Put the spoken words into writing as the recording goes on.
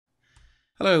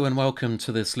Hello and welcome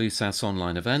to this LUSAS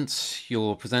online event.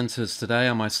 Your presenters today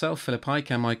are myself, Philip Ike,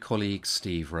 and my colleague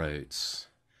Steve Rhodes.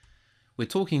 We're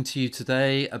talking to you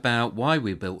today about why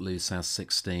we built LUSAS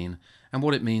 16 and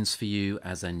what it means for you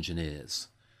as engineers.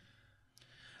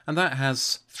 And that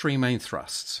has three main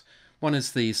thrusts. One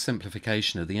is the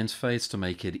simplification of the interface to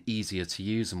make it easier to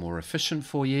use and more efficient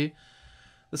for you.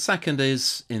 The second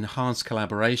is enhanced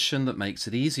collaboration that makes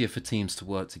it easier for teams to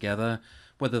work together,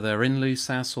 whether they're in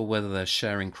LUSAS or whether they're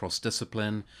sharing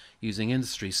cross-discipline using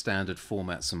industry standard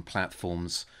formats and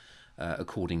platforms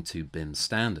according to BIM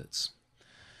standards.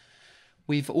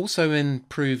 We've also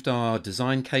improved our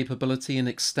design capability and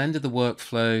extended the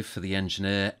workflow for the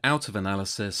engineer out of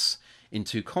analysis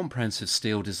into comprehensive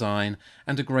steel design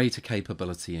and a greater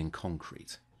capability in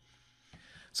concrete.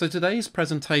 So today's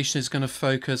presentation is going to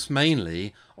focus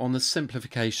mainly on the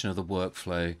simplification of the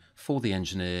workflow for the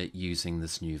engineer using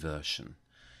this new version.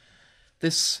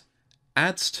 This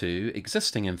adds to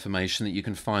existing information that you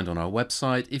can find on our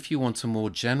website. If you want a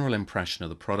more general impression of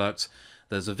the product,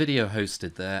 there's a video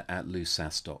hosted there at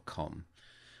lusas.com.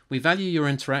 We value your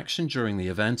interaction during the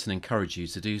event and encourage you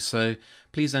to do so.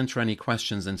 Please enter any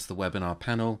questions into the webinar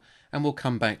panel and we'll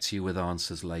come back to you with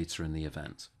answers later in the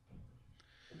event.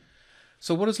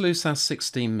 So what does LUSAS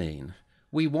 16 mean?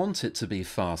 We want it to be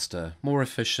faster, more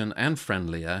efficient and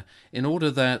friendlier in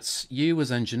order that you as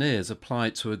engineers apply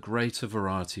it to a greater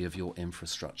variety of your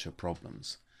infrastructure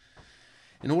problems.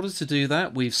 In order to do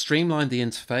that, we've streamlined the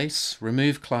interface,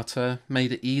 removed clutter,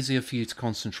 made it easier for you to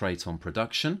concentrate on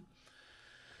production.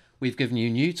 We've given you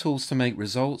new tools to make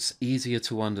results easier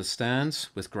to understand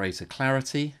with greater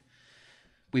clarity.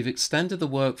 We've extended the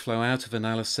workflow out of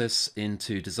analysis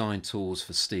into design tools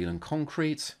for steel and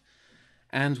concrete.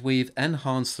 And we've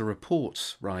enhanced the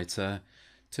report writer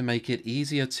to make it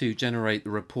easier to generate the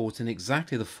report in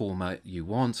exactly the format you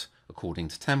want according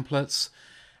to templates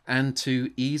and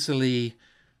to easily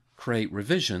create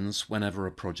revisions whenever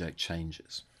a project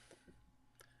changes.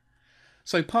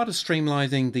 So part of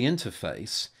streamlining the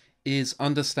interface is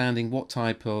understanding what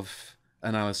type of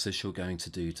analysis you're going to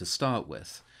do to start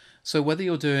with. So whether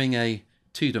you're doing a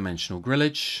two-dimensional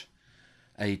grillage,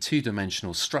 a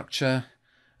two-dimensional structure,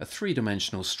 a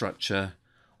three-dimensional structure,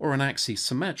 or an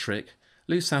axisymmetric,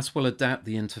 LUSAS will adapt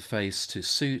the interface to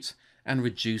suit and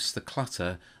reduce the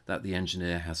clutter that the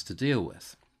engineer has to deal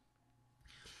with.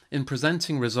 In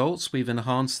presenting results, we've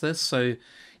enhanced this, so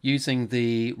using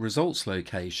the results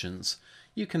locations,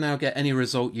 you can now get any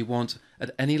result you want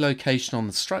at any location on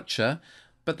the structure,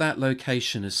 but that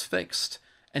location is fixed.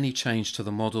 Any change to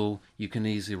the model, you can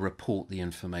easily report the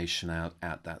information out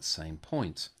at that same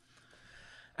point.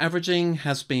 Averaging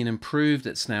has been improved.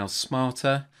 It's now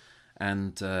smarter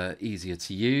and easier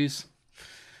to use.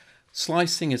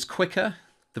 Slicing is quicker.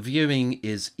 The viewing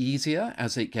is easier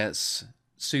as it gets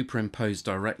superimposed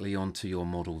directly onto your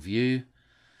model view.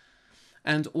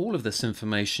 And all of this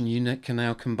information you can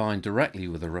now combine directly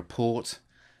with a report,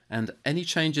 and any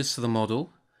changes to the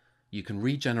model, you can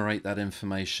regenerate that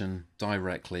information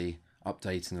directly,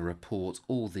 updating the report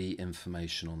or the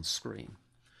information on screen.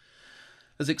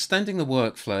 As extending the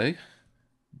workflow,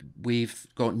 we've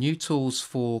got new tools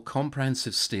for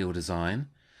comprehensive steel design.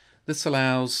 This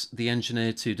allows the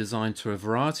engineer to design to a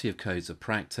variety of codes of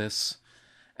practice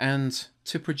and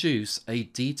to produce a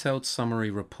detailed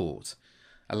summary report,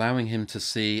 allowing him to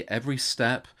see every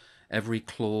step, every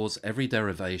clause, every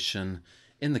derivation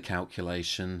in the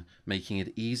calculation, making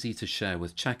it easy to share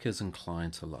with checkers and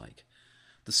client alike.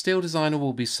 The steel designer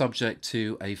will be subject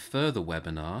to a further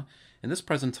webinar. In this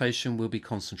presentation, we'll be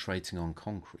concentrating on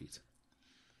concrete.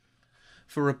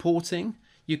 For reporting,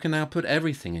 you can now put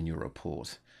everything in your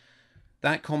report.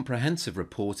 That comprehensive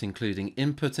report, including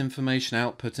input information,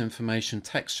 output information,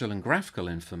 textual and graphical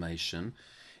information,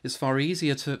 is far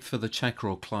easier for the checker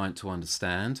or client to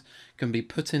understand, can be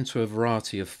put into a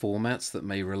variety of formats that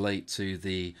may relate to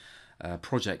the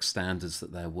project standards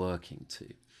that they're working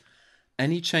to.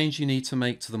 Any change you need to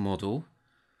make to the model,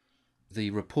 the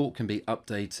report can be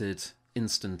updated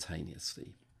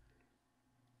instantaneously.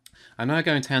 I'm now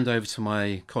going to hand over to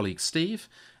my colleague Steve,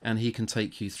 and he can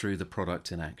take you through the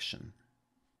product in action.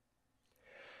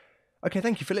 Okay,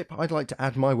 thank you, Philip. I'd like to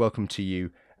add my welcome to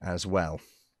you as well.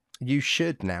 You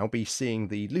should now be seeing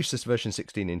the LUSAS version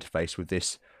 16 interface with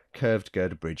this curved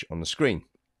girder bridge on the screen.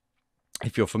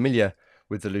 If you're familiar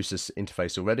with the LUSAS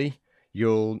interface already,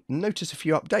 you'll notice a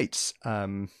few updates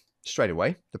straight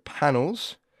away. The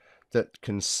panels that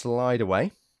can slide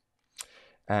away,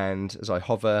 and as I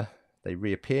hover, they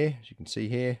reappear, as you can see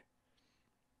here.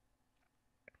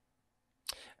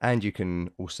 And you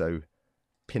can also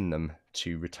pin them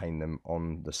to retain them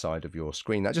on the side of your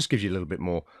screen. That just gives you a little bit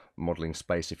more modelling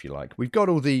space if you like. We've got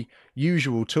all the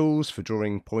usual tools for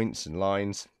drawing points and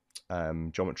lines,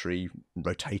 geometry,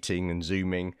 rotating and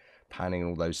zooming, panning,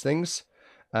 all those things.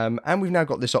 And we've now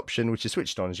got this option which is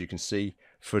switched on, as you can see,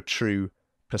 for a true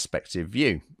perspective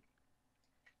view.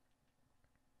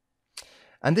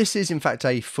 And this is in fact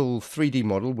a full 3D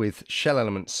model with shell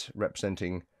elements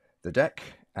representing the deck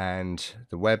and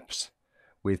the webs,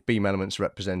 with beam elements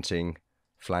representing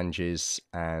flanges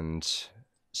and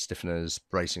stiffeners,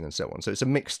 bracing and so on. So it's a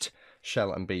mixed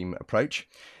shell and beam approach.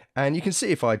 And you can see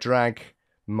if I drag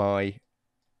my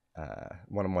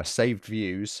one of my saved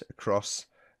views across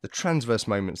the transverse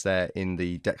moments there in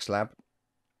the deck slab,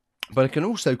 but I can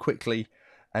also quickly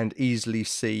and easily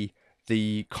see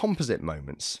the composite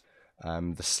moments,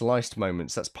 the sliced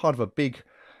moments. That's part of a big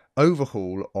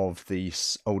overhaul of the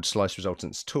old slice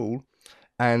resultants tool,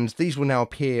 and these will now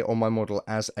appear on my model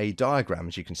as a diagram,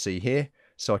 as you can see here,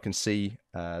 so I can see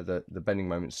the bending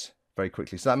moments very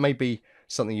quickly. So that may be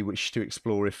something you wish to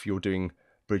explore if you're doing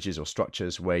bridges or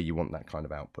structures where you want that kind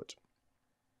of output.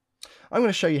 I'm going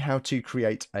to show you how to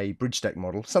create a bridge deck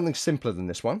model, something simpler than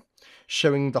this one,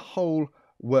 showing the whole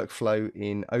workflow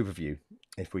in overview.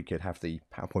 If we could have the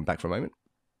PowerPoint back for a moment.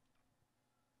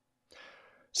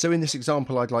 So in this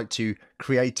example, I'd like to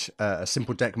create a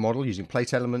simple deck model using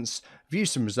plate elements, view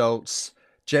some results,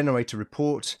 generate a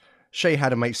report, show you how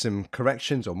to make some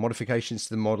corrections or modifications to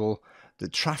the model, the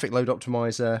traffic load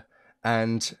optimizer,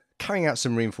 and carrying out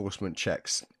some reinforcement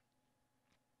checks.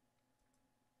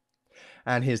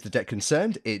 And here's the deck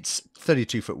concerned. It's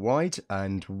 32 foot wide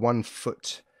and 1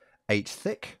 foot 8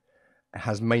 thick. It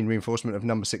has main reinforcement of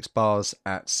number 6 bars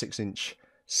at 6-inch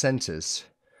centres.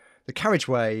 The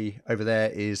carriageway over there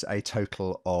is a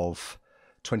total of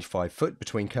 25 foot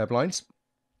between curb lines.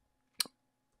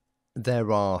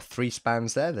 There are 3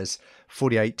 spans there. There's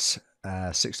 48,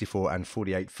 64 and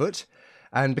 48 foot.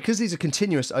 And because these are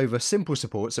continuous over simple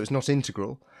support, so it's not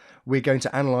integral, we're going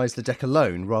to analyse the deck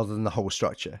alone rather than the whole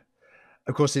structure.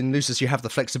 Of course, in LUSAS, you have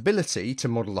the flexibility to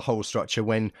model the whole structure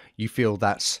when you feel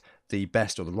that's the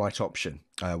best or the right option,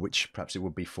 which perhaps it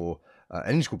would be for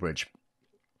an integral bridge.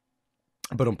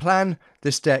 But on plan,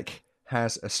 this deck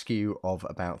has a skew of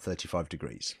about 35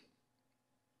 degrees.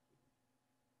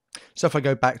 So if I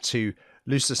go back to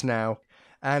LUSAS now,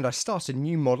 and I start a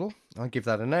new model, I give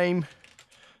that a name,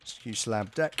 skew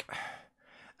slab deck.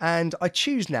 And I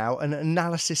choose now an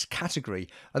analysis category.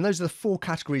 And those are the 4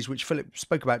 categories which Philip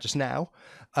spoke about just now.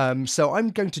 So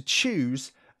I'm going to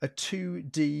choose a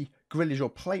 2D grillage or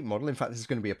plate model. In fact, this is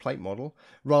going to be a plate model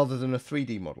rather than a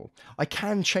 3D model. I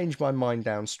can change my mind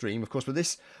downstream, of course, but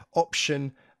this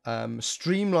option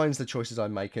streamlines the choices I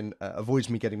make and avoids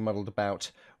me getting muddled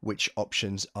about which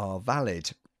options are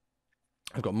valid.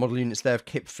 I've got model units there of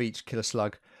kip, feet,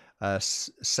 kiloslug,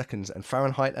 seconds and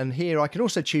Fahrenheit, and here I can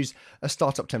also choose a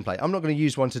startup template. I'm not going to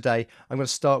use one today. I'm going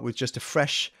to start with just a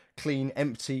fresh, clean,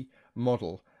 empty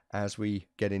model as we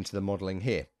get into the modeling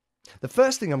here. The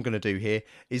first thing I'm going to do here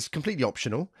is completely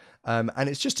optional, and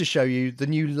it's just to show you the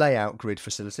new layout grid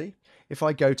facility. If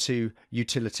I go to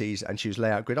utilities and choose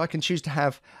layout grid, I can choose to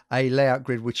have a layout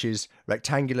grid which is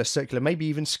rectangular, circular, maybe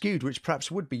even skewed, which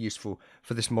perhaps would be useful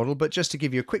for this model. But just to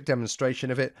give you a quick demonstration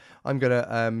of it, I'm going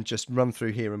to just run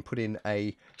through here and put in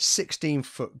a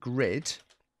 16-foot grid,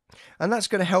 and that's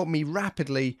going to help me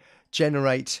rapidly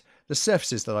generate the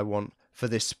surfaces that I want for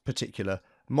this particular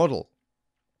model.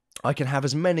 I can have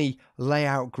as many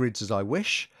layout grids as I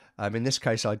wish. In this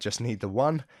case, I just need the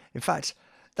one. In fact,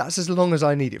 that's as long as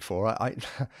I need it for.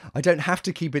 I don't have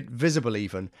to keep it visible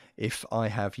even if I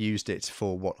have used it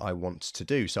for what I want to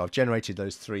do. So I've generated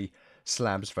those 3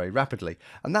 slabs very rapidly.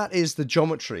 And that is the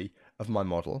geometry of my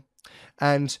model.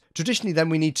 And traditionally then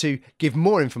we need to give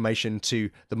more information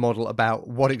to the model about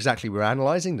what exactly we're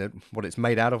analysing, what it's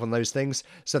made out of on those things.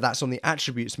 So that's on the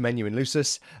attributes menu in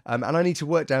LUSAS. And I need to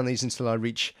work down these until I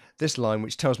reach this line,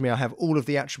 which tells me I have all of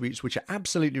the attributes which are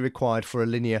absolutely required for a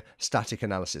linear static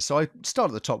analysis. So I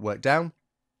start at the top, work down,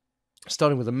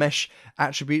 starting with the mesh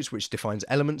attributes, which defines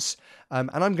elements. And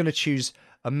I'm going to choose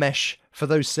a mesh for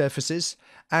those surfaces.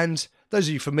 And those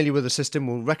of you familiar with the system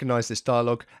will recognise this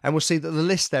dialog, and will see that the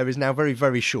list there is now very,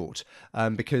 very short,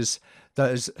 because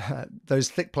those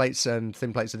thick plates and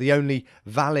thin plates are the only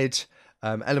valid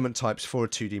element types for a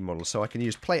 2D model. So I can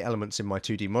use plate elements in my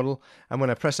 2D model, and when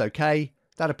I press OK,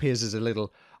 that appears as a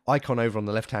little icon over on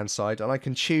the left-hand side, and I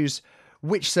can choose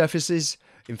which surfaces,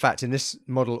 in fact, in this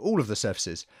model, all of the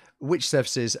surfaces, which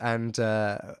surfaces, and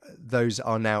those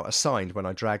are now assigned when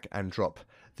I drag and drop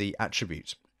the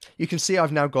attribute. You can see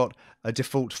I've now got a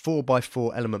default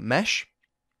 4x4 element mesh,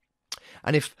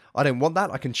 And if I don't want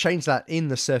that, I can change that in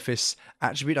the surface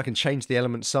attribute. I can change the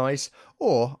element size,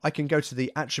 or I can go to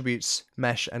the attributes,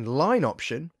 mesh and line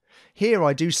option. Here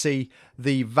I do see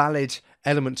the valid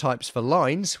element types for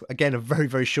lines. Again, a very,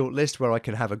 very short list where I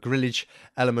can have a grillage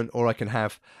element or I can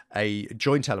have a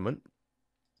joint element.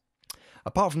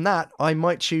 Apart from that, I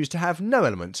might choose to have no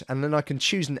element, and then I can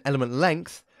choose an element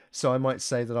length. So I might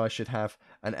say that I should have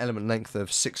an element length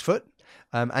of 6 foot.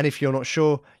 And if you're not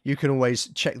sure, you can always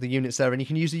check the units there, and you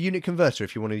can use the unit converter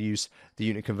if you want to use the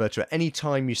unit converter. At any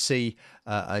time you see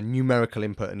a numerical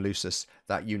input in LUSAS,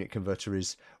 that unit converter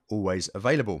is always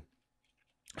available.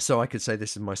 So I could say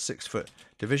this is my 6 foot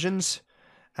divisions.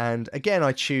 And again,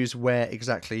 I choose where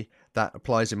exactly that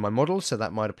applies in my model. So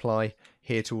that might apply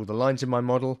here to all the lines in my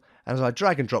model. And as I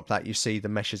drag and drop that, you see the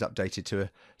mesh is updated to a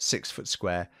 6 foot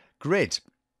square grid.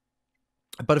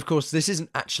 But of course, this isn't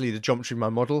actually the geometry of my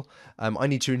model. I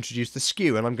need to introduce the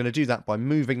skew, and I'm going to do that by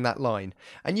moving that line.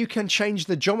 And you can change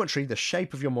the geometry, the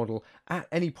shape of your model, at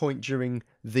any point during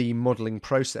the modeling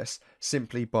process,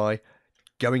 simply by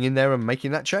going in there and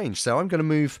making that change. So I'm going to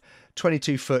move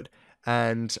 22 foot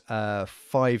and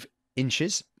 5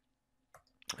 inches.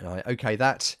 I OK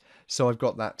that. So I've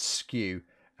got that skew,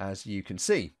 as you can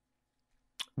see.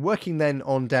 Working then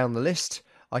on down the list,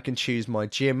 I can choose my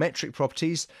geometric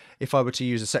properties. If I were to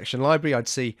use a section library, I'd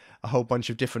see a whole bunch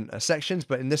of different sections,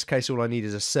 but in this case, all I need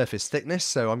is a surface thickness.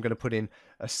 So I'm going to put in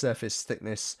a surface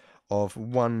thickness of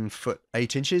 1 foot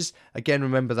 8 inches. Again,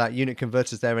 remember that unit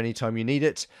converter's there anytime you need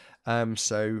it.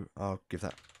 So I'll give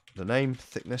that the name,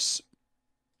 thickness.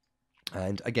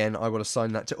 And again, I will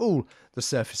assign that to all the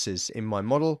surfaces in my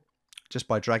model just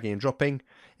by dragging and dropping.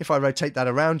 If I rotate that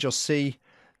around, you'll see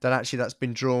that actually that's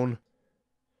been drawn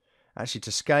actually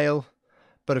to scale,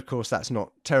 but of course that's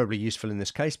not terribly useful in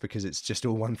this case because it's just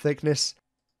all one thickness.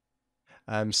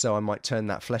 So I might turn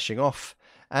that fleshing off,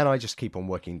 and I just keep on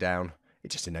working down.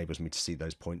 It just enables me to see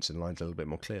those points and lines a little bit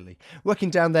more clearly. Working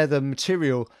down there, the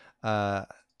material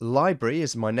library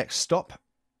is my next stop,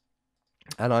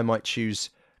 and I might choose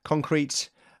concrete.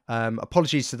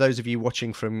 Apologies to those of you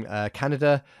watching from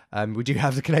Canada. We do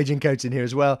have the Canadian codes in here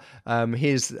as well.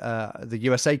 Here's the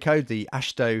USA code, the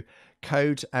AASHTO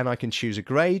code, and I can choose a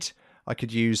grade. I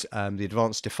could use the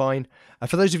advanced define.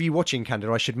 For those of you watching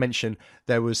Canada, I should mention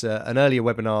there was an earlier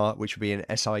webinar which would be in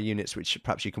SI units, which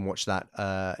perhaps you can watch that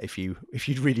if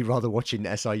you'd really rather watch in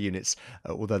SI units,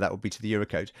 although that would be to the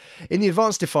Eurocode. In the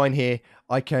advanced define here,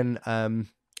 I can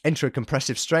enter a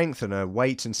compressive strength and a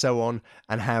weight and so on,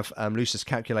 and have LUSAS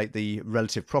calculate the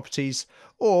relative properties,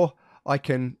 or I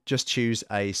can just choose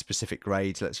a specific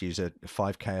grade. Let's use a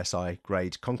 5 KSI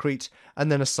grade concrete,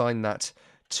 and then assign that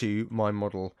to my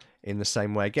model in the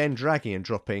same way, again dragging and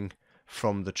dropping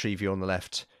from the tree view on the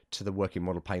left to the working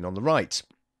model pane on the right.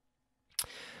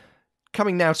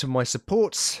 Coming now to my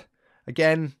supports,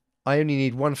 again I only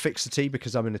need one fixity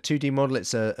because I'm in a 2D model.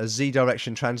 It's a Z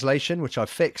direction translation which I've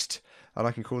fixed, and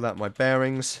I can call that my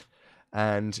bearings.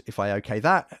 And if I OK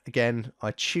that, again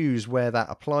I choose where that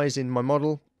applies in my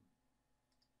model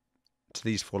to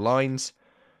these 4 lines,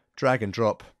 drag and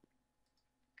drop.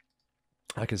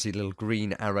 I can see little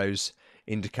green arrows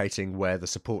indicating where the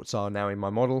supports are now in my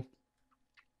model.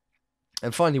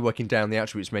 And finally, working down the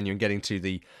attributes menu and getting to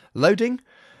the loading.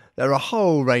 There are a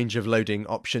whole range of loading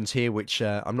options here which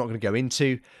I'm not going to go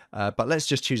into, but let's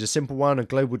just choose a simple one, a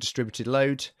global distributed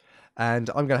load. And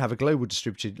I'm going to have a global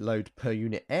distributed load per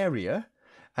unit area,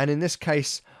 and in this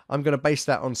case I'm going to base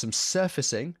that on some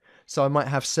surfacing. So I might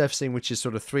have surfacing which is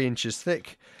sort of 3 inches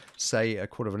thick, say a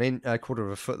quarter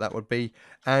of a foot that would be,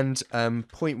 and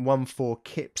 0.14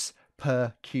 kips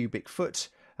per cubic foot.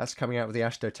 That's coming out of the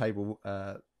AASHTO table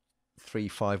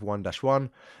 351-1.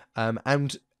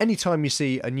 And anytime you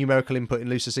see a numerical input in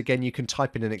LUSAS, again you can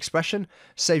type in an expression,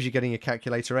 saves you getting your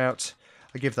calculator out.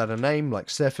 I give that a name like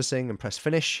surfacing and press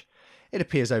finish. It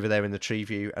appears over there in the tree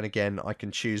view, and again I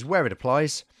can choose where it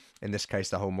applies, in this case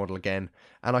the whole model again,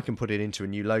 and I can put it into a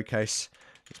new load case.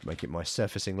 Let's make it my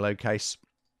surfacing load case.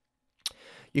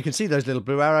 You can see those little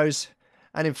blue arrows,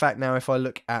 and in fact now if I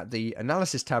look at the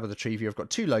analysis tab of the tree view, I've got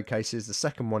 2 load cases. The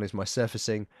second one is my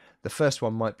surfacing, the first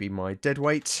one might be my dead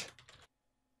weight,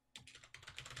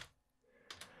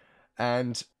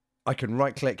 and I can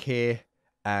right click here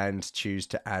and choose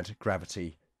to add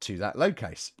gravity to that load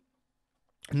case.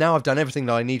 Now I've done everything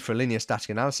that I need for a linear static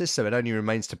analysis, so it only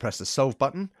remains to press the solve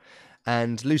button,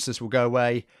 and LUSAS will go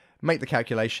away, make the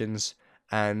calculations,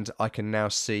 and I can now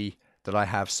see that I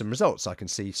have some results. I can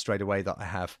see straight away that I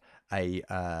have a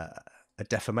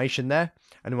deformation there,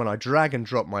 and when I drag and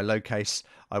drop my load case,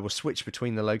 I will switch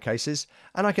between the load cases,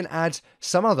 and I can add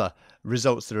some other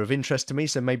results that are of interest to me,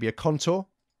 so maybe a contour.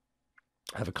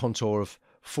 have a contour of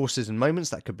forces and moments.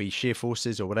 That could be shear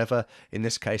forces or whatever. In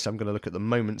this case, I'm going to look at the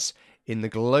moments in the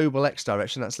global x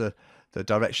direction. That's the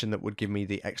direction that would give me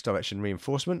the x direction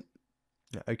reinforcement.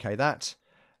 Okay, that.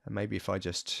 And maybe if I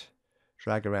just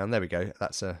drag around, there we go.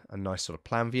 That's a nice sort of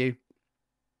plan view.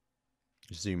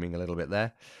 Zooming a little bit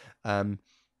there. And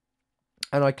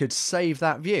I could save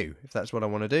that view if that's what I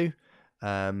want to do.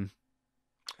 And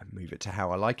move it to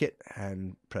how I like it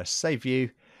and press save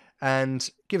view and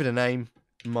give it a name,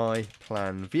 my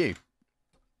plan view.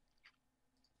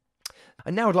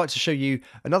 And now I'd like to show you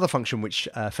another function which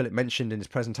Philip mentioned in his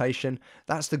presentation.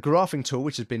 That's the graphing tool,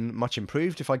 which has been much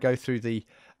improved. If I go through the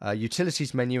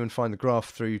utilities menu and find the graph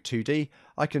through 2D,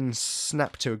 I can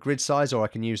snap to a grid size, or I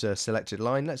can use a selected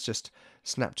line. Let's just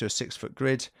snap to a 6-foot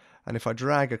grid. And if I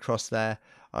drag across there,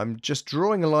 I'm just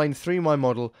drawing a line through my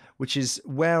model, which is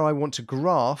where I want to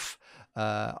graph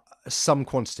some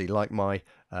quantity, like my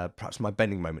perhaps my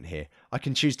bending moment here. I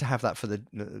can choose to have that for the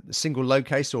single load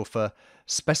case or for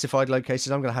specified load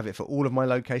cases. I'm going to have it for all of my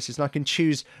load cases, and I can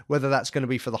choose whether that's going to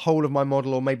be for the whole of my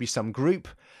model or maybe some group.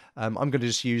 I'm going to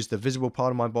just use the visible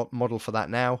part of my model for that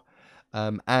now.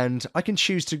 And I can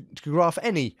choose to graph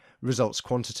any results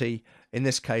quantity. In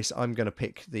this case, I'm going to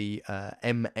pick the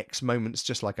mx moments,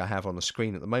 just like I have on the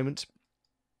screen at the moment.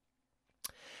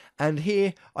 And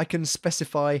here I can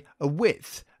specify a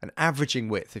width, an averaging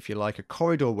width, if you like, a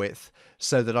corridor width,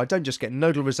 so that I don't just get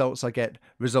nodal results, I get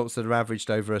results that are averaged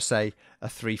over, say, a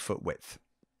 3-foot width.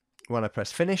 When I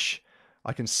press finish,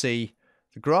 I can see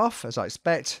the graph, as I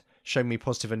expect, showing me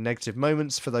positive and negative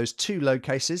moments for those 2 load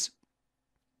cases.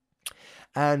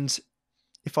 And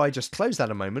if I just close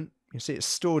that a moment, you see it's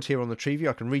stored here on the tree view.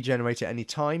 I can regenerate it any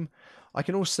time. I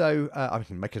can also, I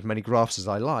can make as many graphs as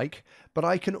I like, but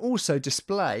I can also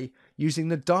display using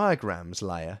the diagrams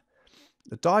layer.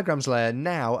 The diagrams layer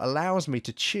now allows me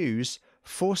to choose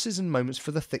forces and moments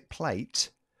for the thick plate,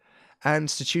 and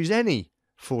to choose any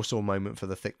force or moment for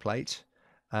the thick plate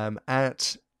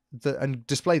and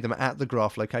display them at the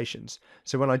graph locations.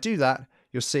 So when I do that,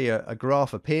 you'll see a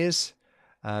graph appears.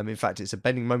 In fact, it's a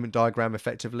bending moment diagram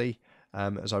effectively.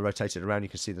 As I rotate it around, you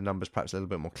can see the numbers perhaps a little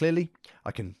bit more clearly.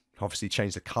 I can obviously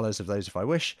change the colors of those if I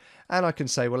wish, and I can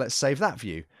say, well, let's save that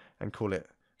view and call it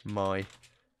my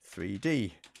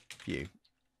 3D view.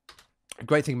 A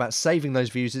great thing about saving those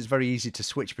views is it's very easy to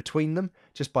switch between them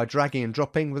just by dragging and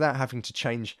dropping without having to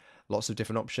change lots of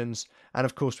different options. And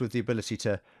of course, with the ability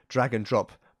to drag and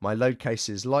drop my load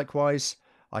cases likewise,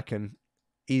 I can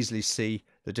easily see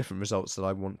the different results that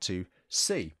I want to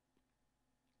see.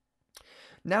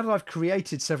 Now that I've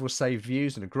created several saved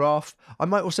views and a graph, I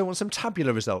might also want some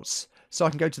tabular results. So I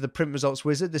can go to the print results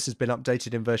wizard. This has been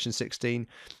updated in version 16,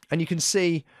 and you can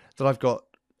see that I've got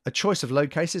a choice of load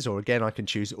cases, or again, I can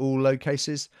choose all load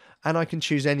cases, and I can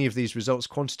choose any of these results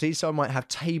quantities. So I might have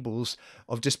tables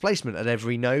of displacement at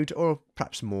every node, or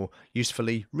perhaps more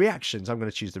usefully, reactions. I'm going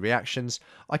to choose the reactions.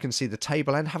 I can see the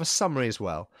table and have a summary as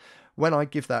well. When I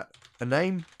give that a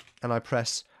name and I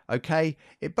press OK,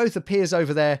 it both appears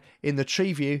over there in the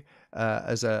tree view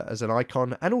as an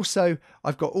icon, and also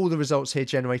I've got all the results here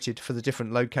generated for the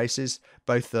different load cases,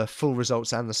 both the full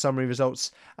results and the summary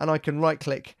results, and I can right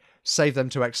click, save them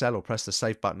to Excel, or press the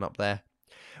save button up there.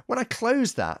 When I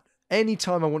close that,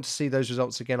 anytime I want to see those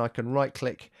results again, I can right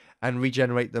click and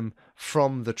regenerate them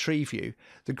from the tree view.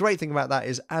 The great thing about that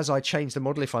is as I change the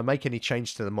model, if I make any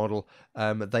change to the model,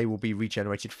 they will be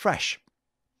regenerated fresh.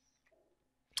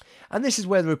 And this is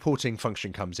where the reporting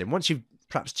function comes in. Once you've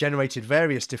perhaps generated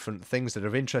various different things that are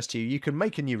of interest to you, you can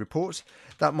make a new report.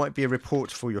 That might be a report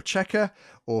for your checker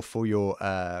or for your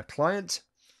client.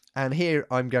 And here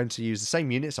I'm going to use the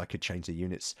same units. I could change the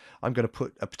units. I'm going to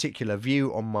put a particular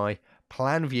view on my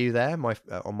plan view there,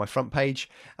 on my front page.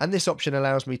 And this option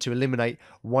allows me to eliminate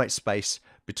white space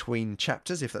between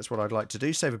chapters if that's what I'd like to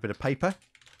do. Save a bit of paper.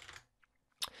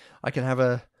 I can have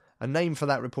a name for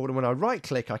that report, and when I right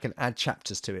click I can add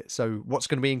chapters to it. So what's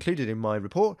going to be included in my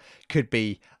report could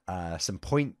be some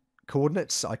point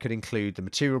coordinates. I could include the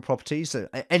material properties,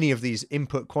 any of these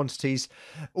input quantities,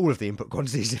 all of the input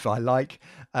quantities if I like,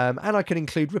 and I can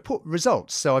include report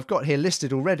results. So I've got here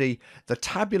listed already the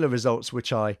tabular results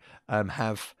which I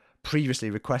have previously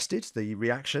requested, the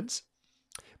reactions,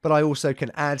 but I also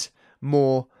can add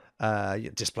more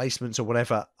displacements or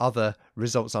whatever other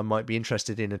results I might be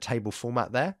interested in a table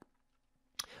format there.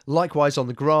 Likewise, on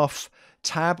the graph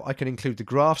tab, I can include the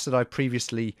graphs that I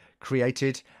previously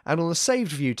created, and on the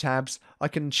saved view tabs, I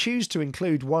can choose to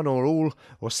include one or all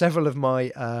or several of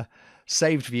my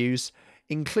saved views,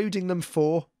 including them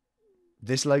for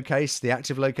this load case, the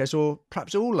active load case, or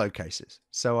perhaps all load cases.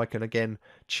 So I can again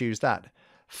choose that.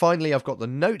 Finally, I've got the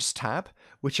Notes tab,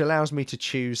 which allows me to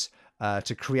choose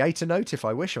to create a note if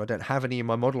I wish, or I don't have any in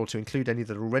my model, or to include any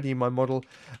that are already in my model.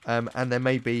 And there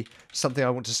may be something I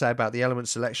want to say about the element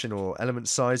selection or element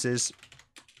sizes,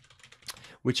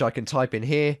 which I can type in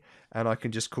here, and I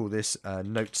can just call this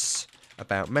Notes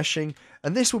about meshing.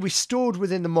 And this will be stored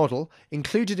within the model,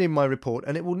 included in my report,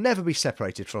 and it will never be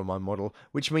separated from my model,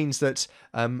 which means that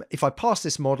if I pass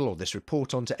this model or this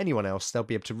report on to anyone else, they'll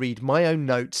be able to read my own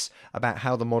notes about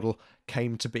how the model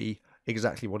came to be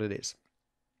exactly what it is.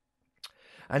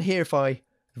 And here, if I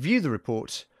view the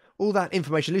report, all that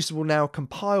information, LUSAS will now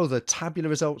compile the tabular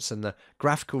results and the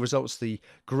graphical results, the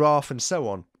graph and so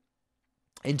on,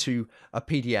 into a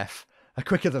PDF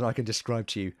quicker than I can describe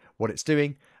to you what it's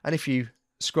doing. And if you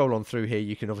scroll on through here,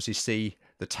 you can obviously see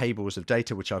the tables of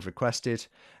data which I've requested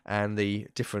and the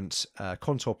different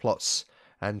contour plots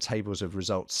and tables of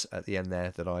results at the end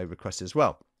there that I requested as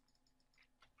well.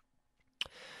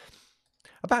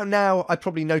 About now, I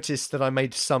probably noticed that I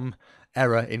made some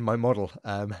error in my model.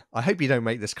 I hope you don't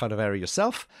make this kind of error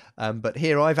yourself, but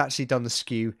here I've actually done the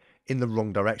skew in the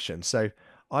wrong direction. So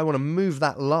I want to move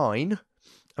that line.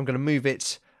 I'm going to move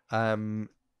it,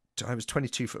 I was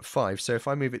 22 foot 5, so if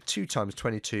I move it 2 times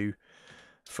 22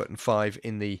 foot and 5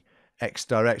 in the X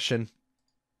direction,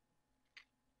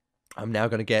 I'm now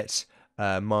going to get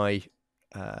my,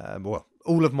 well,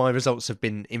 all of my results have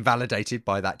been invalidated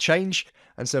by that change.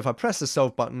 And so if I press the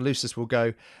solve button, LUSAS will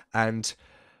go and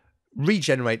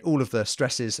regenerate all of the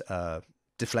stresses,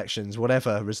 deflections,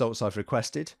 whatever results I've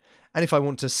requested. And if I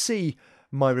want to see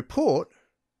my report,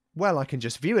 well, I can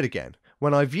just view it again.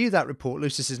 When I view that report,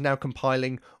 LUSAS is now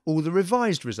compiling all the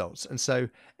revised results. And so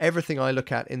everything I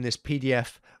look at in this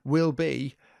PDF will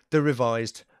be the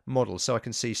revised model. So I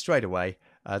can see straight away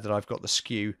that I've got the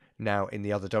skew now in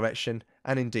the other direction.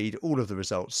 And indeed, all of the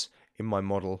results in my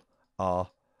model are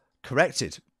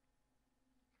corrected.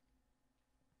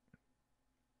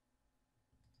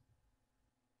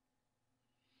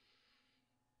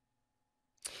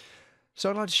 So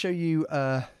I'd like to show you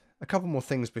a couple more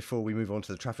things before we move on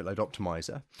to the traffic load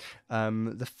optimizer.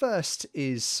 The first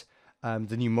is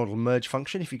the new model merge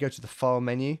function. If you go to the file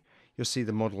menu, you'll see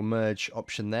the model merge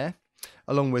option there,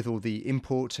 along with all the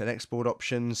import and export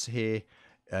options here.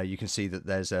 You can see that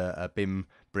there's a BIM,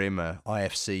 BRIM, a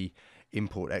IFC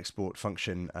import export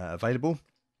function available.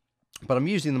 But I'm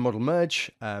using the model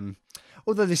merge.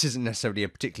 Although this isn't necessarily a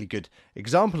particularly good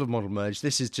example of model merge,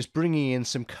 this is just bringing in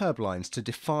some curb lines to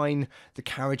define the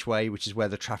carriageway, which is where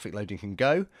the traffic loading can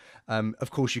go.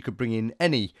 Of course, you could bring in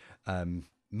any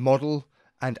model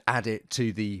and add it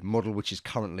to the model which is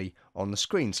currently on the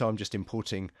screen. So I'm just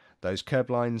importing those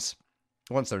curb lines.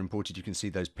 Once they're imported, you can see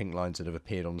those pink lines that have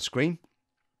appeared on the screen.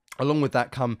 Along with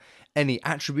that come any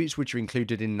attributes which are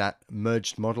included in that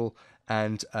merged model,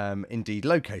 and indeed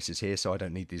load cases here, so I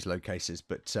don't need these load cases,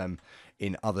 but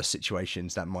in other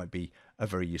situations that might be a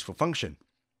very useful function.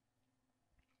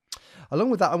 Along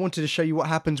with that, I wanted to show you what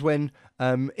happens when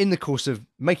in the course of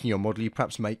making your model you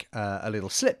perhaps make a little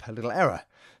slip, a little error.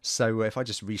 So if I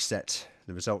just reset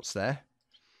the results there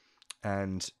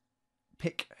and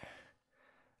pick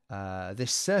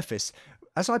this surface,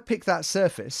 as I pick that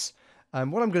surface,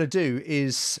 what I'm going to do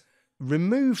is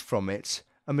remove from it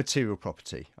a material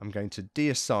property. I'm going to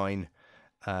deassign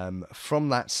from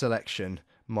that selection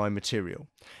my material.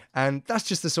 And that's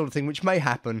just the sort of thing which may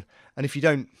happen. And if you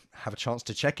don't have a chance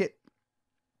to check it,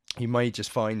 you may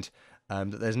just find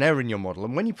that there's an error in your model.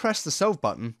 And when you press the solve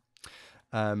button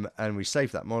and we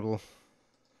save that model,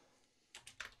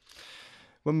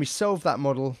 when we solve that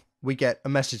model, we get a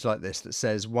message like this that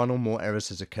says one or more errors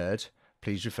has occurred.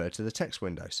 Please refer to the text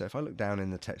window. So if I look down in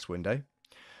the text window,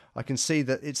 I can see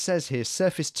that it says here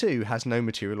surface 2 has no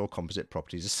material or composite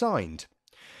properties assigned.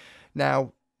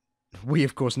 Now, we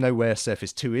of course know where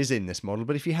surface 2 is in this model,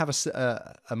 but if you have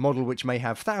a model which may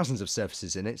have thousands of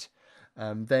surfaces in it,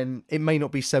 then it may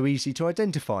not be so easy to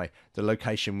identify the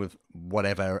location with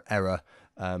whatever error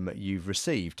you've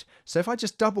received. So if I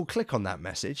just double click on that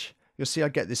message, you'll see I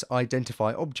get this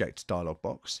identify object dialog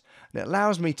box, and it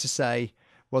allows me to say,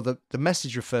 well, the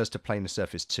message refers to plane of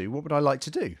surface 2. What would I like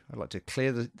to do? I'd like to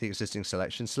clear the existing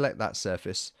selection, select that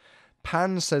surface,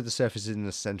 pan so the surface is in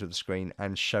the center of the screen,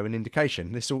 and show an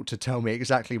indication. This ought to tell me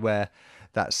exactly where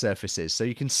that surface is. So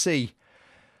you can see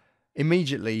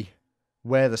immediately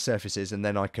where the surface is, and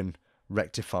then I can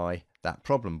rectify that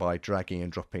problem by dragging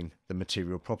and dropping the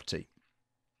material property.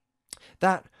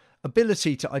 That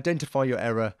ability to identify your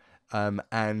error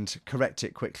and correct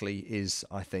it quickly is,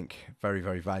 I think, very,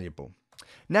 very valuable.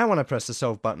 Now when I press the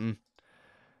solve button,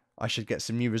 I should get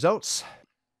some new results.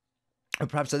 And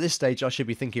perhaps at this stage I should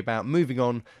be thinking about moving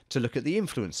on to look at the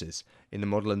influences in the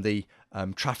model and the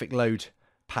traffic load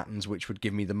patterns which would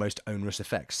give me the most onerous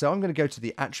effects. So I'm going to go to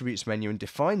the attributes menu and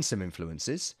define some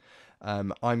influences.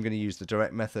 I'm going to use the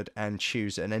direct method and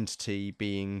choose an entity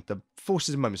being the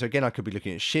forces and moments. So again, I could be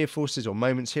looking at shear forces or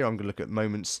moments here. I'm going to look at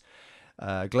moments,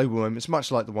 global moments,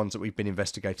 much like the ones that we've been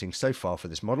investigating so far for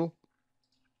this model.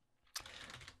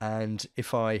 And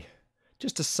if I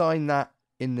just assign that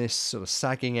in this sort of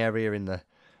sagging area in the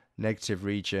negative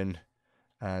region,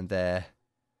 and there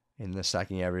in the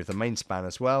sagging area of the main span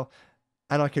as well,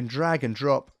 and I can drag and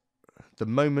drop the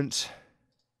moment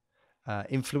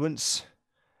influence,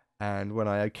 and when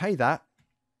I OK that,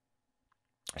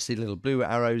 I see little blue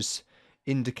arrows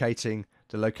indicating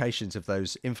the locations of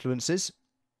those influences.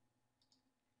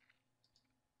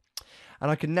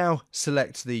 And I can now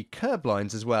select the curb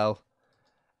lines as well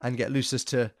and get LUSAS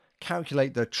to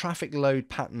calculate the traffic load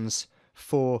patterns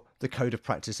for the code of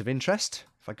practice of interest.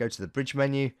 If I go to the bridge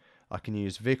menu, I can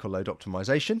use vehicle load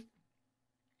optimization.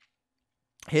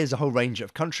 Here's a whole range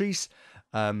of countries.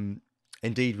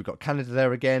 Indeed, we've got Canada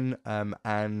there again,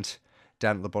 and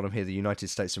down at the bottom here, the United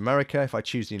States of America. If I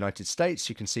choose the United States,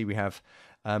 you can see we have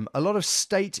a lot of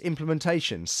state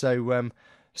implementations. So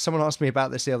someone asked me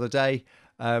about this the other day.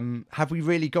 Have we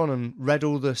really gone and read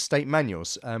all the state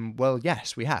manuals? Well,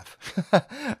 yes, we have.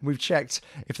 We've checked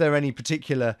if there are any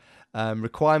particular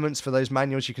requirements for those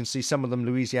manuals. You can see some of them,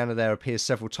 Louisiana there appears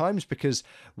several times because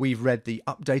we've read the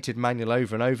updated manual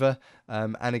over and over.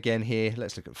 And again here,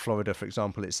 let's look at Florida, for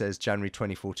example. It says January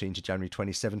 2014 to January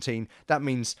 2017. That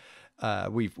means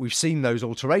we've seen those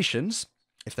alterations,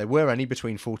 if there were any,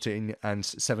 between 14 and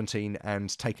 17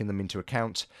 and taken them into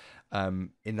account.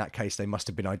 In that case, they must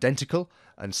have been identical,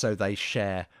 and so they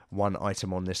share one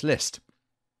item on this list.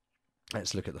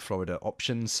 Let's look at the Florida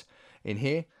options in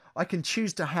here. I can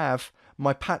choose to have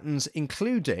my patterns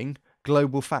including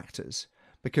global factors,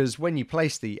 because when you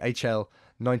place the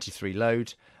HL93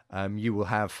 load, you will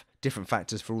have different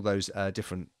factors for all those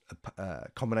different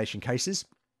combination cases.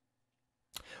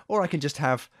 Or I can just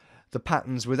have the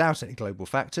patterns without any global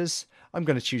factors. I'm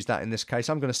going to choose that in this case.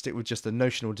 I'm going to stick with just the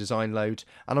notional design load,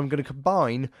 and I'm going to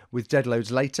combine with dead loads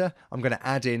later. I'm going to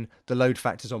add in the load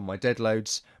factors on my dead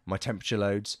loads, my temperature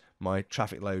loads, my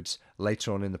traffic loads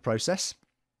later on in the process.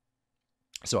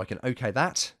 So I can OK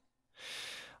that.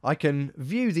 I can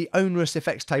view the onerous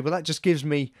effects table. That just gives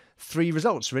me 3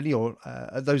 results really, or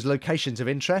those locations of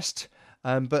interest.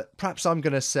 But perhaps I'm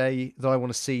going to say that I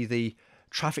want to see the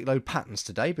traffic load patterns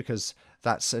today, because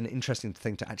that's an interesting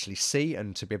thing to actually see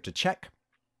and to be able to check.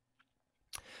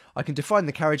 I can define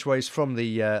the carriageways from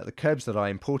the curbs that I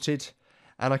imported,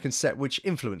 and I can set which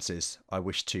influences I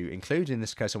wish to include. In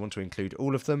this case, I want to include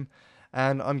all of them,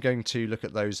 and I'm going to look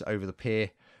at those over the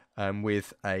pier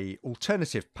with a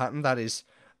alternative pattern, that is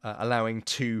allowing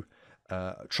 2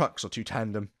 trucks or 2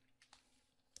 tandem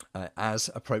as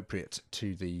appropriate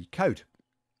to the code.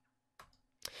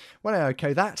 When I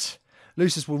OK that,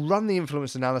 LUSAS will run the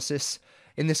influence analysis,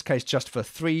 in this case just for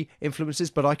 3 influences,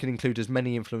 but I can include as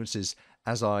many influences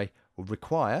as I will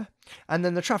require. And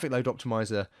then the traffic load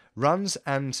optimizer runs,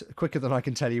 and quicker than I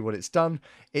can tell you what it's done,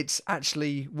 it's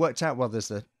actually worked out, well, there's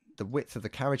the width of the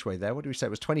carriageway there. What do we say?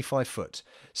 It was 25 foot.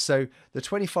 So the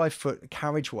 25-foot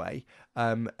carriageway,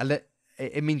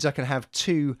 it means I can have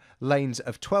 2 lanes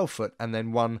of 12 foot and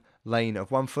then 1 lane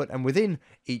of 1 foot. And within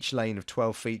each lane of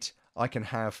 12 feet, I can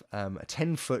have a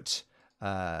 10-foot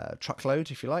truckload,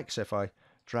 if you like. So if I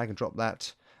drag and drop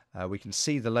that, we can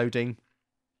see the loading,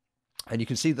 and you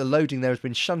can see the loading there has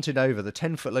been shunted over. The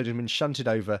 10-foot load has been shunted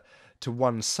over to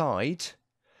one side.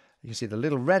 You can see the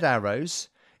little red arrows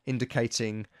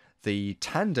indicating the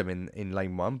tandem in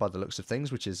lane 1 by the looks of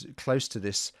things, which is close to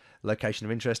this location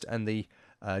of interest, and the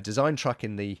design truck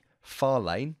in the far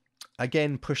lane,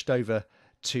 again pushed over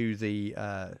to the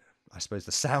I suppose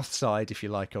the south side, if you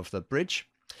like, of the bridge,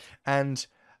 and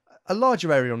a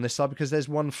larger area on this side because there's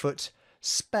 1 foot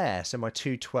spare. So my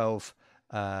two 12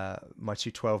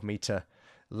 meter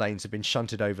lanes have been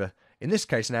shunted over, in this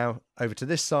case now, over to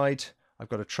this side. I've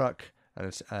got a truck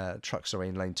and trucks are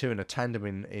in lane 2 and a tandem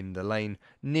in the lane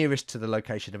nearest to the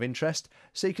location of interest.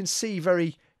 So you can see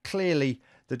very clearly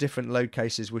the different load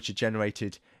cases which are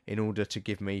generated in order to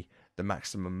give me the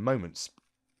maximum moments.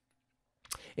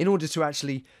 In order to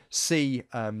actually see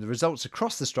the results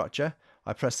across the structure,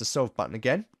 I press the solve button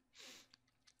again.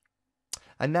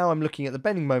 And now I'm looking at the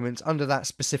bending moments under that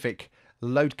specific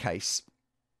load case.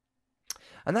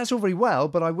 And that's all very well,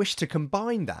 but I wish to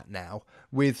combine that now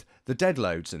with the dead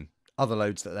loads and other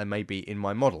loads that there may be in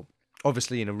my model.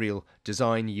 Obviously, in a real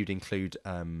design, you'd include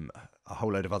a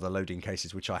whole load of other loading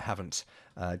cases, which I haven't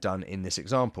done in this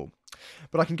example.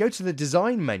 But I can go to the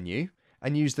design menu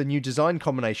and use the new design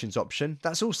combinations option.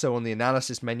 That's also on the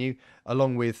analysis menu,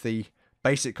 along with the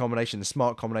basic combination, the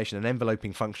smart combination, and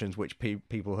enveloping functions, which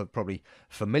people are probably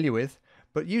familiar with.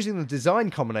 But using the design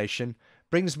combination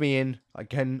brings me in.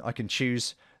 Again, I can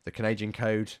choose the Canadian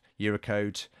code,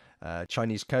 Eurocode,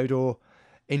 Chinese code, or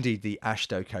indeed the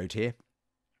AASHTO code here.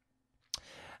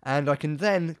 And I can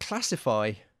then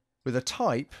classify with a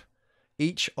type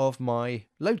each of my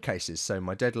load cases. So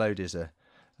my dead load is a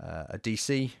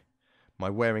DC, my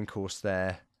wearing course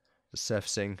there, the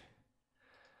surfacing,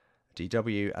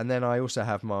 DW, and then I also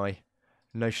have my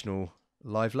notional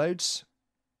live loads.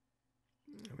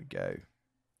 There we go.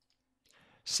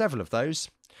 Several of those.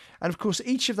 And of course,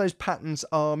 each of those patterns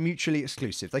are mutually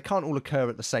exclusive. They can't all occur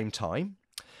at the same time.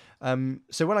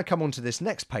 So when I come onto this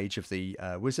next page of the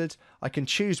wizard, I can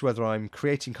choose whether I'm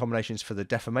creating combinations for the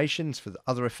deformations, for the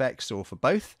other effects, or for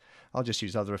both. I'll just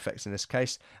use other effects in this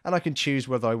case. And I can choose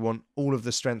whether I want all of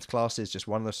the strength classes, just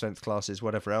one of the strength classes,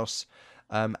 whatever else,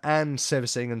 and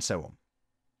servicing and so on.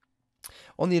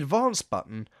 On the advanced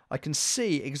button, I can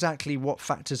see exactly what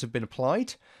factors have been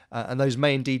applied, and those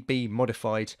may indeed be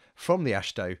modified from the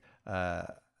AASHTO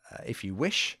if you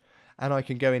wish. And I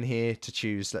can go in here to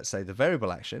choose, let's say, the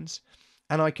variable actions,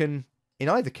 and I can, in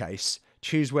either case,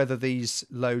 choose whether these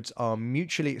loads are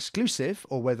mutually exclusive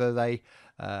or whether they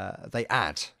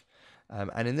add.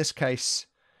 And in this case,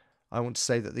 I want to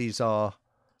say that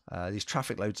these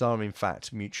traffic loads are in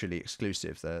fact mutually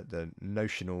exclusive. The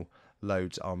notional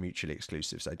loads are mutually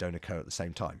exclusive, so they don't occur at the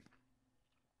same time.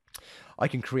 I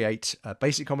can create a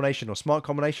basic combination or smart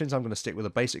combinations. I'm going to stick with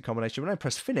a basic combination. When I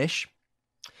press finish,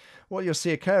 what you'll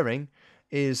see occurring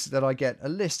is that I get a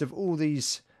list of all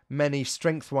these many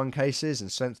strength 1 cases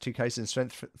and strength 2 cases and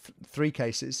strength 3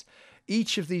 cases.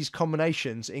 Each of these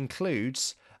combinations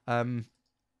includes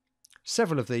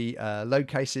several of the load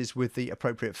cases with the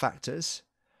appropriate factors,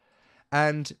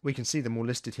 and we can see them all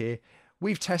listed here.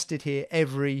 We've tested here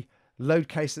every load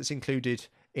case that's included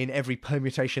in every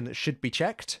permutation that should be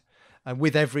checked, and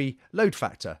with every load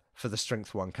factor for the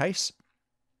strength 1 case.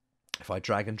 If I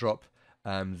drag and drop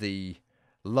the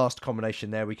last combination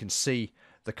there, we can see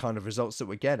the kind of results that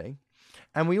we're getting.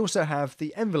 And we also have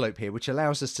the envelope here, which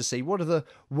allows us to see what are the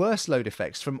worst load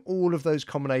effects from all of those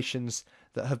combinations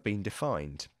that have been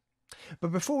defined.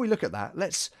 But before we look at that,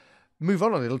 let's move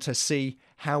on a little to see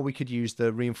how we could use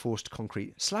the reinforced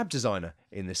concrete slab designer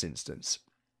in this instance.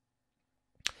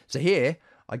 So here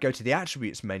I go to the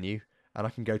attributes menu and I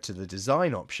can go to the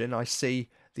design option. I see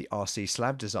the RC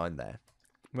slab design there.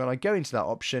 When I go into that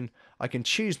option, I can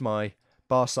choose my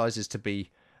bar sizes to be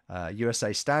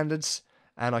USA standards,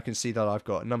 and I can see that I've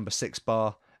got a number 6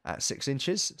 bar at 6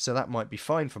 inches, so that might be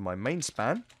fine for my main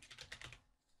span.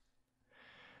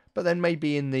 But then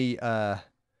maybe in the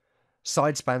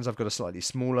side spans, I've got a slightly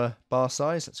smaller bar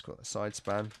size. Let's call it a side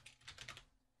span.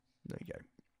 There you go.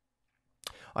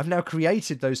 I've now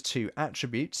created those two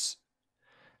attributes,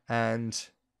 and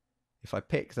if I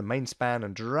pick the main span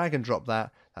and drag and drop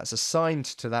that, that's assigned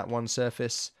to that one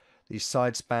surface. These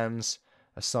side spans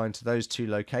assigned to those 2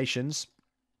 locations.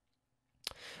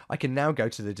 I can now go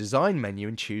to the design menu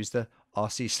and choose the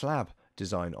RC slab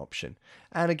design option.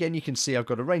 And again, you can see I've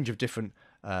got a range of different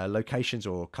locations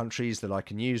or countries that I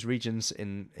can use, regions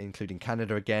including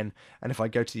Canada again. And if I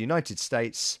go to the United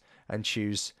States and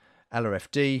choose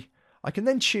LRFD, I can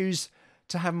then choose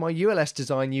to have my ULS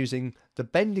design using the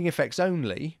bending effects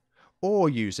only, or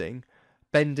using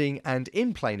bending and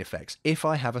in-plane effects if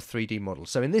I have a 3D model.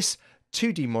 So in this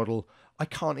 2D model, I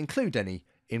can't include any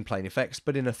in-plane effects,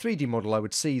 but in a 3D model, I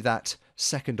would see that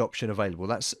second option available.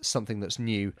 That's something that's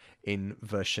new in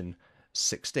version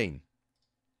 16.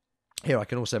 Here I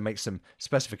can also make some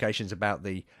specifications about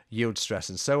the yield stress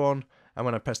and so on. And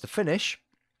when I press the finish,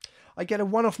 I get a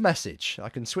one-off message. I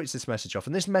can switch this message off.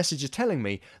 And this message is telling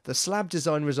me the slab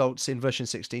design results in version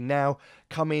 16 now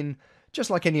come in just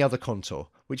like any other contour,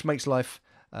 which makes life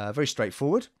very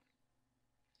straightforward.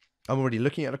 I'm already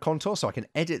looking at a contour, so I can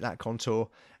edit that contour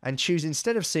and choose,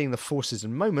 instead of seeing the forces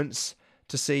and moments,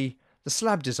 to see the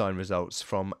slab design results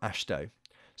from AASHTO.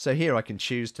 So here I can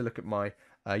choose to look at my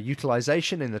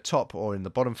utilisation in the top or in the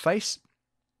bottom face.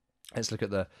 Let's look at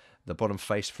the bottom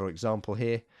face, for example,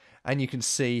 here. And you can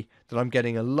see that I'm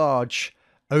getting a large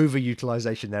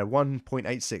overutilization there,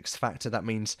 1.86 factor. That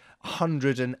means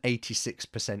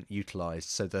 186% utilized.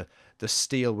 So the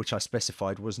steel which I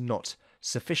specified was not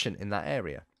sufficient in that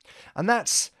area. And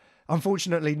that's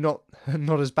unfortunately not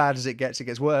as bad as it gets. It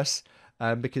gets worse,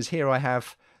 because here I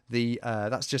have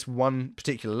that's just one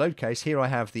particular load case. Here I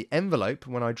have the envelope.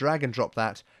 When I drag and drop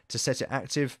that to set it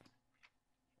active,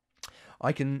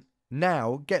 I can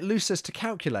now get LUSAS to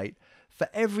calculate for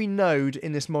every node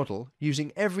in this model,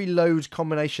 using every load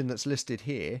combination that's listed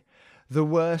here, the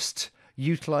worst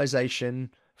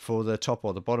utilisation for the top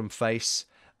or the bottom face,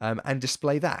 and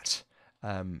display that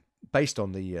based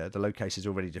on the load cases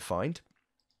already defined.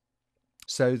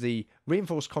 So the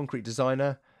reinforced concrete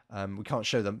designer, we can't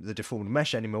show the deformed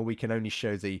mesh anymore, we can only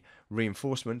show the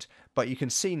reinforcement, but you can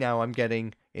see now I'm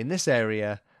getting in this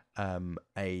area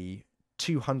a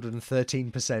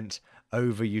 213%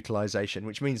 overutilization,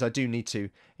 which means I do need to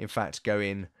in fact go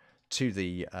in to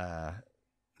the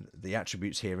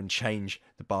attributes here and change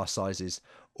the bar sizes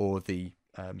or the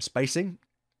spacing.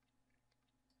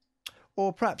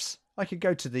 Or perhaps I could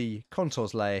go to the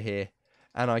contours layer here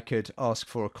and I could ask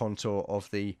for a contour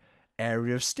of the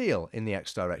area of steel in the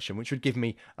X direction, which would give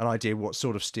me an idea what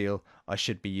sort of steel I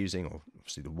should be using. Or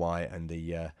obviously the Y and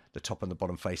the top and the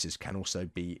bottom faces can also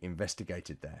be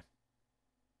investigated there.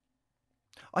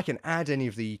 I can add any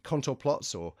of the contour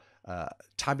plots or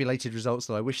tabulated results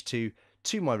that I wish to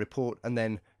my report and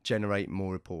then generate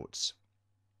more reports.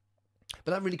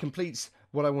 But that really completes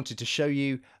what I wanted to show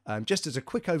you, just as a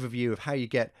quick overview of how you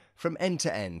get from end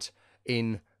to end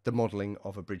in the modelling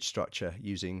of a bridge structure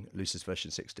using LUSAS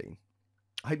version 16.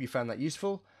 I hope you found that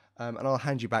useful, and I'll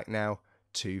hand you back now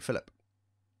to Philip.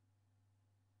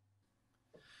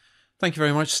 Thank you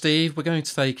very much, Steve. We're going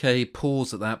to take a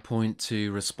pause at that point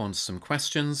to respond to some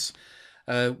questions.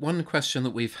 One question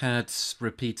that we've had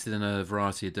repeated in a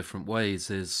variety of different ways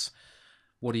is,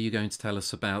 what are you going to tell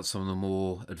us about some of the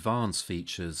more advanced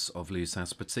features of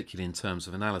LUSAS, particularly in terms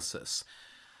of analysis?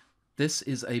 This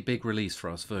is a big release for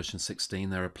us, version 16.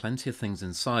 There are plenty of things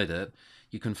inside it.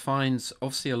 You can find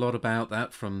obviously a lot about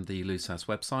that from the LUSAS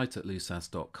website at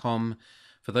lusas.com.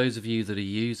 For those of you that are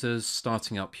users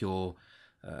starting up your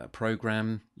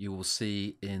program, you will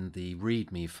see in the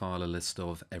README file a list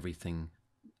of everything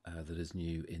that is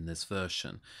new in this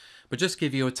version. But just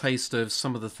give you a taste of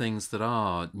some of the things that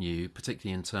are new,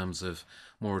 particularly in terms of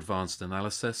more advanced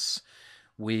analysis.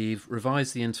 We've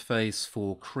revised the interface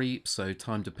for creep, so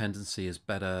time dependency is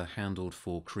better handled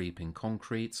for creep in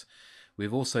concrete.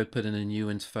 We've also put in a new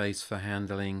interface for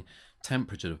handling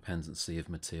temperature dependency of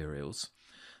materials.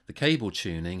 The cable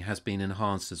tuning has been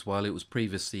enhanced as well. It was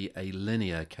previously a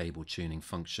linear cable tuning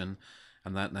function,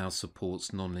 and that now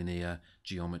supports nonlinear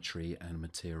geometry and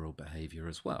material behavior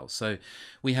as well. So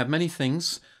we have many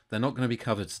things. They're not going to be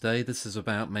covered today. This is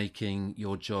about making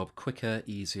your job quicker,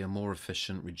 easier, more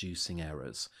efficient, reducing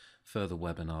errors. Further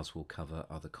webinars will cover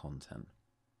other content.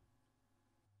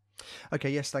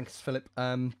 Okay, yes, thanks, Philip.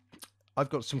 I've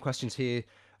got some questions here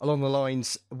along the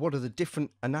lines, what are the different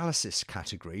analysis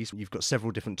categories? You've got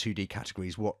several different 2D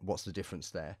categories. What's the difference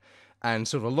there? And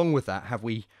sort of along with that, have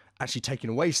we actually taken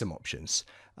away some options?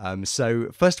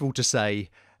 So first of all, to say,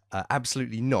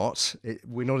 absolutely not.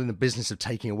 We're not in the business of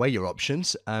taking away your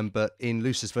options, but in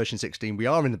LUSAS version 16, we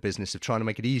are in the business of trying to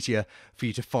make it easier for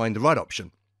you to find the right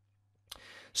option.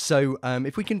 So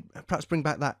if we can perhaps bring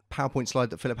back that PowerPoint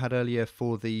slide that Philip had earlier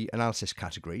for the analysis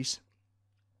categories.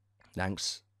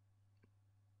 Thanks.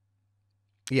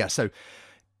 Yeah, so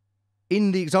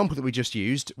in the example that we just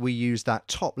used, we used that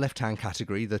top left-hand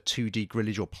category, the 2D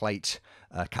grillage or plate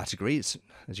category. It's,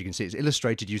 as you can see, it's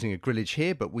illustrated using a grillage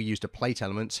here, but we used a plate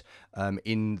element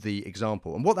in the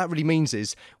example. And what that really means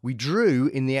is we drew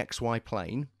in the XY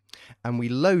plane and we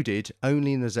loaded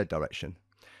only in the Z direction.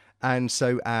 And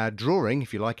so our drawing,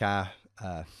 if you like, our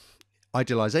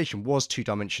idealization was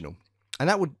two-dimensional. And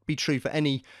that would be true for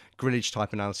any grillage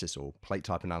type analysis or plate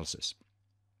type analysis,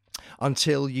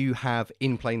 until you have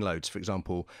in-plane loads. For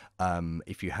example,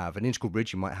 if you have an integral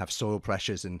bridge, you might have soil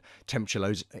pressures and temperature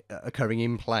loads occurring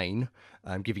in plane,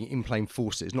 giving in-plane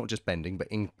forces, not just bending, but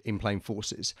in-plane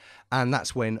forces. And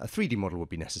that's when a 3D model would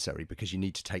be necessary, because you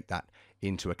need to take that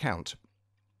into account.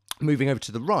 Moving over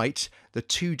to the right, the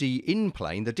 2D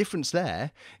in-plane, the difference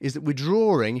there is that we're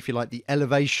drawing, if you like, the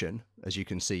elevation, as you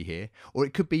can see here, or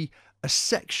it could be a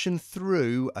section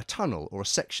through a tunnel, or a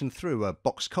section through a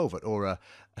box culvert, or a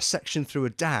section through a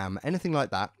dam, anything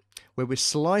like that, where we're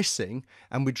slicing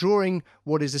and we're drawing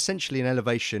what is essentially an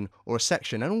elevation or a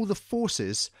section, and all the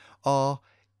forces are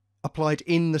applied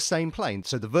in the same plane.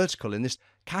 So the vertical in this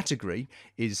category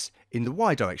is in the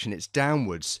Y direction, it's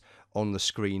downwards on the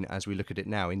screen as we look at it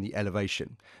now in the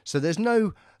elevation. So there's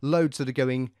no loads that are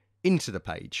going into the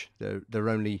page. There are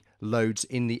only loads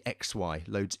in the XY,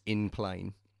 loads in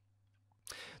plane.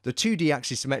 The 2D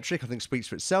axisymmetric, I think, speaks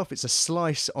for itself. It's a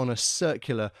slice on a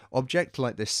circular object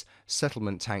like this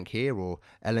settlement tank here, or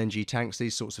LNG tanks,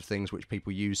 these sorts of things which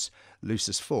people use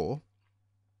LUSAS for.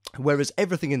 Whereas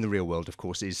everything in the real world, of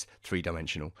course, is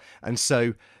three-dimensional. And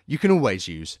so you can always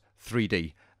use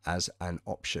 3D as an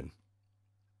option.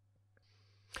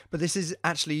 But this is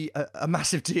actually a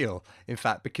massive deal, in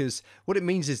fact, because what it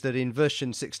means is that in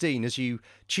version 16, as you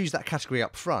choose that category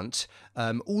up front,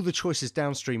 all the choices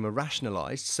downstream are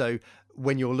rationalized. So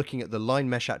when you're looking at the line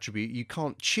mesh attribute, you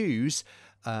can't choose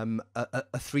a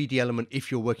 3D element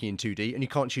if you're working in 2D, and you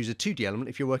can't choose a 2D element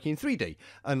if you're working in 3D.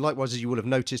 And likewise, as you will have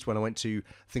noticed when I went to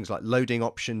things like loading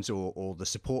options or the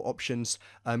support options,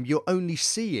 you're only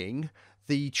seeing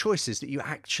the choices that you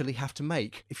actually have to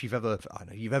make. If you've ever,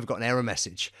 you've ever got an error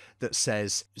message that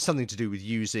says something to do with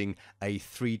using a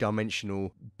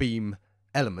 3-dimensional beam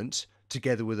element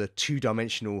together with a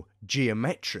 2-dimensional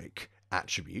geometric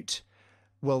attribute,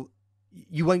 well,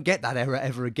 you won't get that error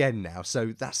ever again now.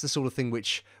 So that's the sort of thing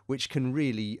which can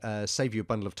really save you a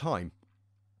bundle of time.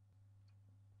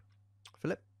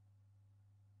 Philip?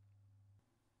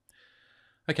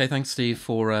 Okay, thanks, Steve,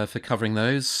 for covering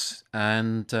those.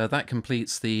 And that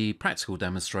completes the practical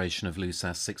demonstration of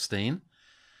LUSAS 16.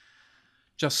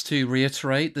 Just to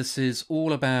reiterate, this is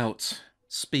all about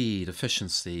speed,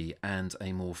 efficiency, and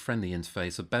a more friendly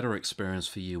interface, a better experience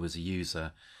for you as a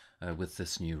user with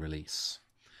this new release.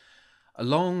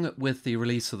 Along with the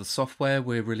release of the software,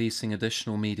 we're releasing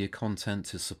additional media content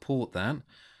to support that.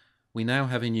 We now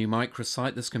have a new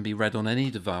microsite. This can be read on any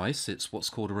device. It's what's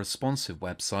called a responsive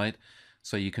website,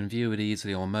 so you can view it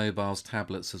easily on mobiles,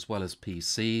 tablets, as well as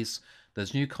PCs.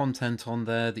 There's new content on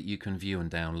there that you can view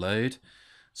and download.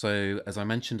 So, as I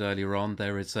mentioned earlier on,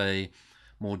 there is a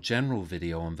more general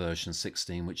video on version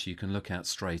 16 which you can look at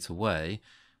straight away,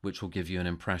 which will give you an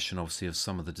impression, obviously, of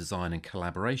some of the design and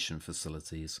collaboration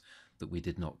facilities that we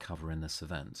did not cover in this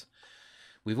event.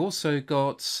 We've also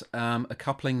got a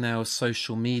coupling now of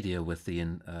social media with the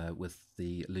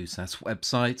LUSAS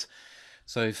website.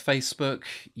 So Facebook,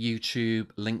 YouTube,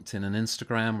 LinkedIn and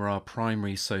Instagram are our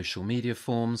primary social media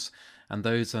forms, and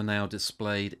those are now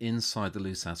displayed inside the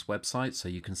LUSAS website, so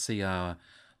you can see our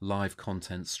live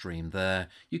content stream there.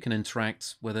 You can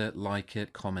interact with it, like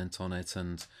it, comment on it,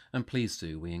 and please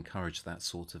do. We encourage that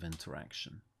sort of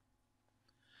interaction.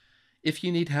 If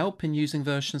you need help in using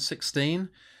version 16,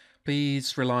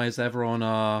 please rely as ever on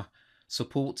our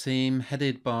support team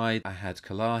headed by Ahad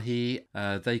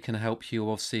Kalahi. They can help you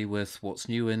obviously with what's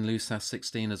new in LUSAS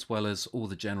 16 as well as all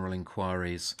the general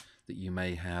inquiries that you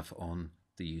may have on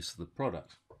the use of the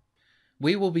product.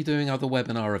 We will be doing other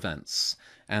webinar events,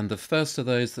 and the first of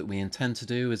those that we intend to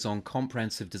do is on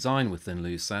comprehensive design within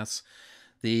LUSAS,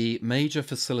 the major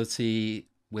facility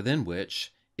within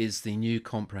which is the new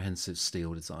comprehensive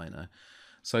steel designer.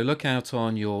 So look out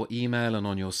on your email and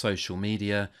on your social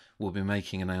media. We'll be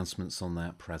making announcements on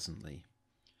that presently.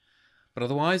 But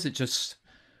otherwise, it just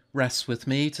rests with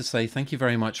me to say thank you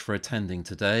very much for attending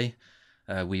today.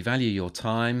 We value your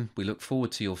time. We look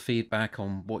forward to your feedback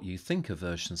on what you think of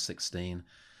version 16.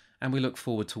 And we look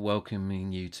forward to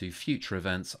welcoming you to future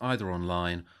events either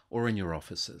online or in your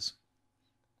offices.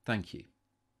 Thank you.